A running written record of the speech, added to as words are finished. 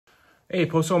Hey,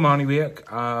 Poso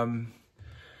Mauniwiak.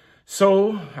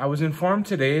 So I was informed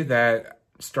today that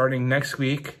starting next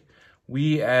week,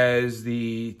 we as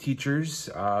the teachers,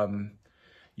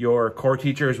 your core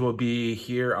teachers will be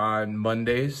here on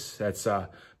Mondays. That's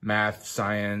math,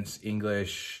 science,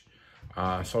 English,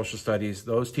 social studies.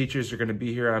 Those teachers are going to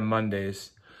be here on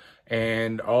Mondays.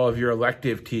 And all of your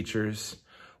elective teachers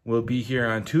will be here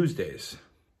on Tuesdays.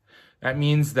 That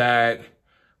means that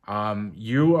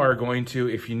you are going to,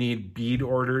 if you need bead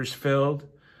orders filled,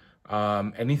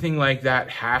 anything like that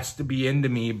has to be into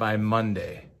me by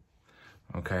Monday,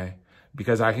 okay?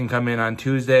 Because I can come in on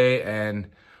Tuesday and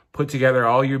put together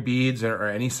all your beads or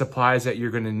any supplies that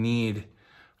you're gonna need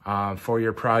for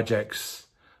your projects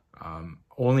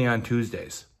only on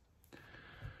Tuesdays.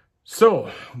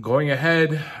 So going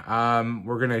ahead,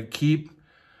 we're gonna keep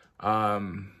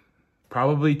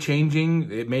probably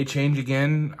changing. It may change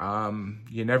again.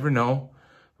 You never know.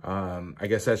 I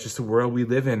guess that's just the world we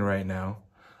live in right now.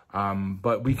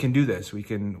 But we can do this. We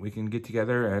can get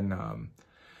together and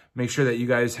make sure that you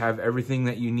guys have everything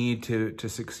that you need to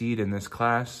succeed in this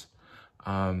class.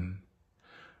 Don't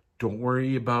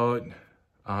worry about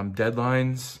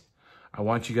deadlines. I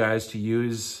want you guys to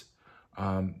use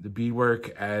the beadwork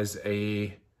as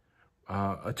a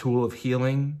tool of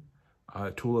healing, a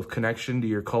tool of connection to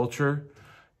your culture.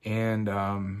 And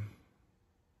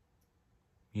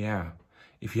yeah,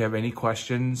 if you have any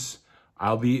questions,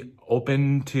 I'll be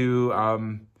open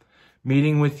to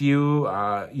meeting with you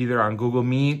either on Google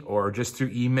Meet or just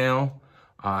through email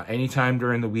anytime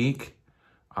during the week.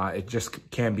 It just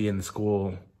can't be in the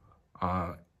school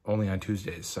only on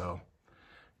Tuesdays. So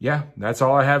yeah, that's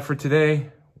all I have for today.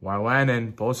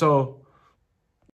 Wawanan, Poso.